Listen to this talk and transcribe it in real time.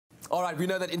All right, we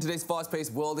know that in today's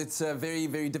fast-paced world, it's very,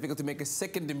 very difficult to make a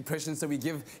second impression, so we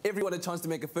give everyone a chance to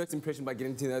make a first impression by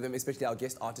getting to know them, especially our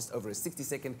guest artist, over a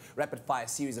 60-second rapid-fire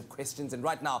series of questions. And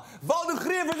right now, Waldo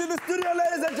Greeff is in the studio,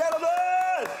 ladies and gentlemen!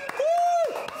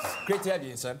 Woo! Great to have you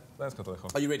here, sir. Thanks,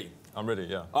 Katlego. Are you ready? I'm ready,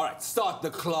 yeah. All right, start the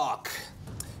clock.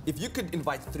 If you could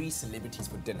invite 3 celebrities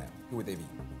for dinner, who would they be?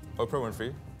 Oprah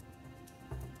Winfrey,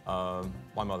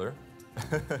 my mother,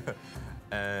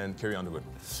 and Carrie Underwood.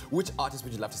 Which artist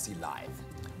would you love to see live?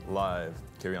 Live,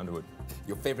 Carrie Underwood.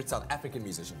 Your favorite South African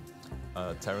musician?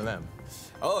 Taryn Lamb.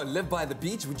 Oh, live by the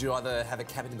beach? Would you rather have a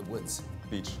cabin in the woods?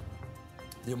 Beach.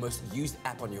 Your most used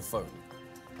app on your phone?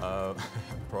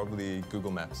 Probably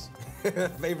Google Maps.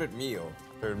 Favorite meal?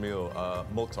 Favorite meal,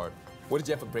 milk tart. What did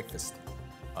you have for breakfast?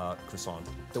 Croissant.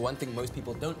 The one thing most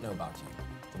people don't know about you?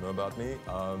 You know about me?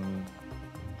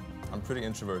 I'm pretty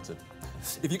introverted.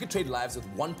 If you could trade lives with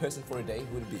one person for a day,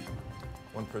 who would it be?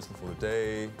 One person for the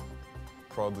day,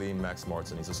 probably Max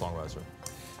Martin. He's a songwriter.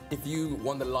 If you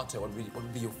won the lotto, what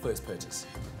would be your first purchase?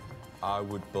 I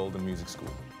would build a music school.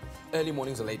 Early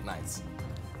mornings or late nights?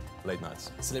 Late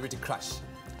nights. Celebrity crush?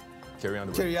 Carrie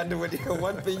Underwood. Carrie Underwood.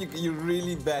 One thing you're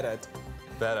really bad at?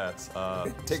 Bad at?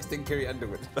 Texting Carrie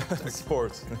Underwood.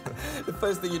 Sports. The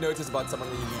first thing you notice about someone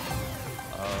when you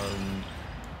meet?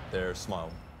 Their smile.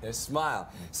 Their smile.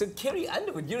 So Carrie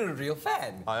Underwood, you're a real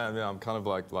fan. I am, yeah. I'm kind of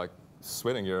like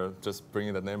sweating here just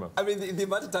bringing that name up. I mean, the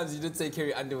amount of times you did say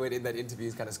Carrie Underwood in that interview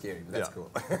is kind of scary, but that's cool.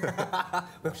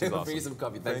 She's awesome. Bring you some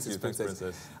coffee. Thanks,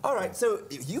 Princess. All right, so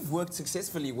you've worked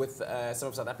successfully with some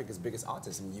of South Africa's biggest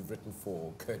artists. I mean, you've written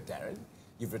for Kurt Darren.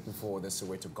 You've written for the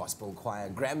Soweto Gospel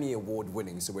Choir, Grammy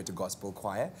Award-winning Soweto Gospel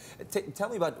Choir. Tell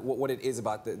me about what it is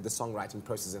about the songwriting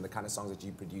process and the kind of songs that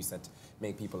you produce that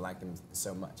make people like them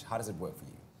so much. How does it work for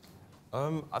you?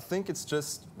 I think it's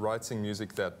just writing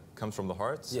music that comes from the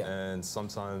heart, and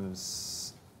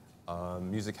sometimes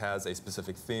music has a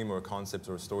specific theme or a concept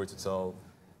or a story to tell,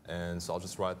 and so I'll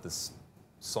just write this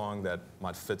song that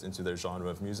might fit into their genre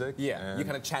of music. Yeah, you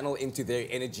kind of channel into their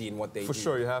energy and what they do. For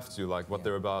sure, you have to, like what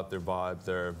they're about, their vibe,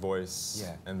 their voice,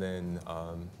 and then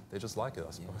they just like it,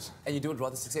 I suppose. And you do it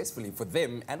rather successfully for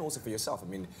them and also for yourself. I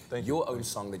mean, your own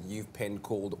song that you've penned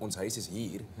called Ons Huis is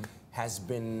Hier has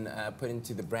been put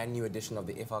into the brand new edition of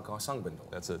the FRK Song Bundle.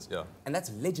 That's it, yeah. And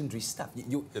that's legendary stuff.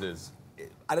 It is.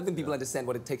 I don't think people understand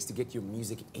what it takes to get your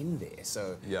music in there,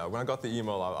 so... Yeah, when I got the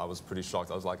email, I was pretty shocked.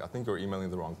 I was like, I think you're emailing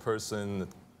the wrong person. It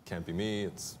can't be me.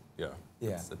 It's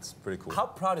pretty cool. How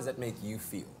proud does that make you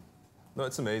feel? No,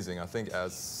 it's amazing. I think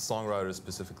as songwriters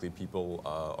specifically, people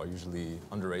are usually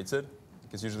underrated,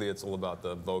 because usually it's all about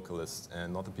the vocalist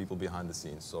and not the people behind the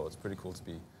scenes. So it's pretty cool to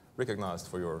be recognized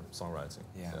for your songwriting.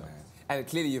 Yeah, man. And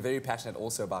clearly you're very passionate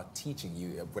also about teaching.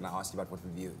 When I asked you about what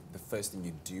would be the first thing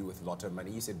you do with lotto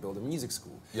money, you said build a music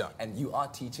school. Yeah. And you are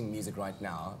teaching music right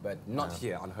now, but not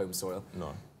here on home soil.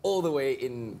 No. All the way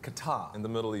in Qatar. In the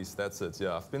Middle East, that's it,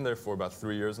 yeah. I've been there for about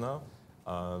 3 years now.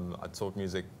 I taught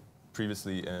music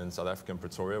previously in South Africa, in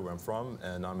Pretoria, where I'm from,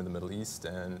 and now I'm in the Middle East,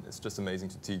 and it's just amazing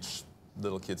to teach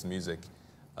little kids music,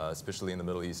 especially in the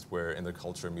Middle East, where in their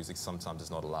culture, music sometimes is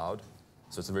not allowed.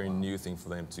 So it's a very new thing for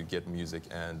them to get music,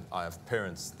 and I have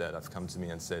parents that have come to me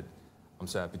and said, I'm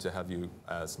so happy to have you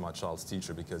as my child's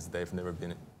teacher because they've never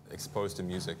been exposed to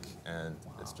music, and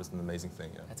it's just an amazing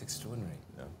thing. Yeah. That's extraordinary.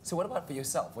 Yeah. So what about for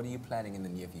yourself? What are you planning in the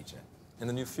near future? In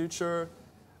the near future,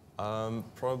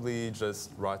 probably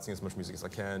just writing as much music as I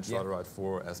can, try to write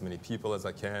for as many people as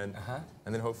I can,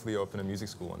 and then hopefully open a music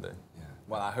school one day. Yeah.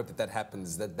 Well, I hope that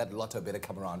happens. That lotto better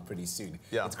come around pretty soon.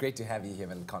 Yeah. It's great to have you here,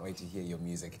 and can't wait to hear your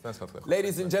music. Thanks, Katlego.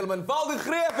 Ladies and gentlemen, Waldo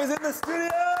Greeff is in the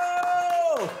studio!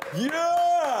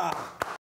 Yeah!